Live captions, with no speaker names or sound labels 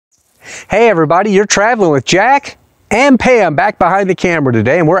Hey everybody, you're traveling with Jack and Pam back behind the camera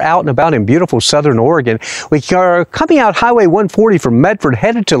today, and we're out and about in beautiful southern Oregon. We are coming out Highway 140 from Medford,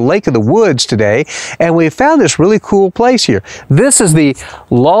 headed to Lake of the Woods today, and we found this really cool place here. This is the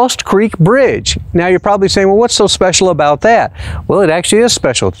Lost Creek Bridge. Now you're probably saying, well, what's so special about that? Well, it actually is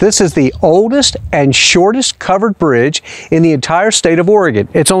special. This is the oldest and shortest covered bridge in the entire state of Oregon.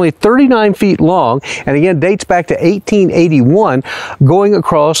 It's only 39 feet long, and again dates back to 1881, going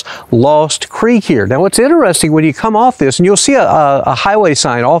across Lost Creek here. Now what's interesting, when you come off this, and you'll see a highway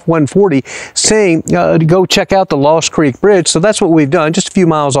sign off 140 saying to go check out the Lost Creek Bridge. So that's what we've done, just a few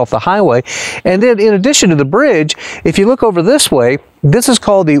miles off the highway. And then in addition to the bridge, if you look over this way, this is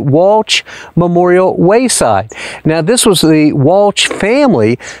called the Walsh Memorial Wayside. Now this was the Walsh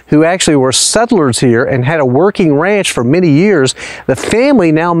family who actually were settlers here and had a working ranch for many years. The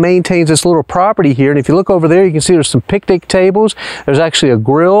family now maintains this little property here, and if you look over there, you can see there's some picnic tables. There's actually a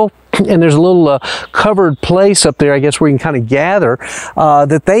grill, and there's a little covered place up there, I guess, where you can kind of gather,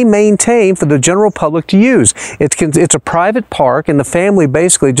 that they maintain for the general public to use. It's a private park, and the family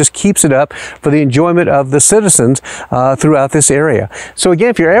basically just keeps it up for the enjoyment of the citizens throughout this area. So again,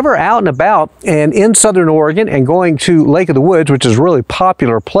 if you're ever out and about and in southern Oregon and going to Lake of the Woods, which is a really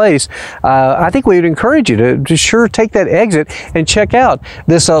popular place, I think we would encourage you to sure take that exit and check out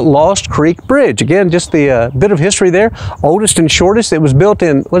this Lost Creek Bridge. Again, just the bit of history there, oldest and shortest. It was built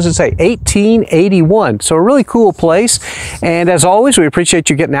in, what does it say, 1881. So a really cool place. And as always, we appreciate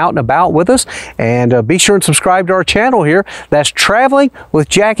you getting out and about with us. And be sure and subscribe to our channel here. That's Traveling with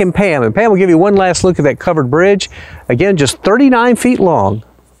Jack and Pam. And Pam will give you one last look at that covered bridge. Again, just 39 feet long.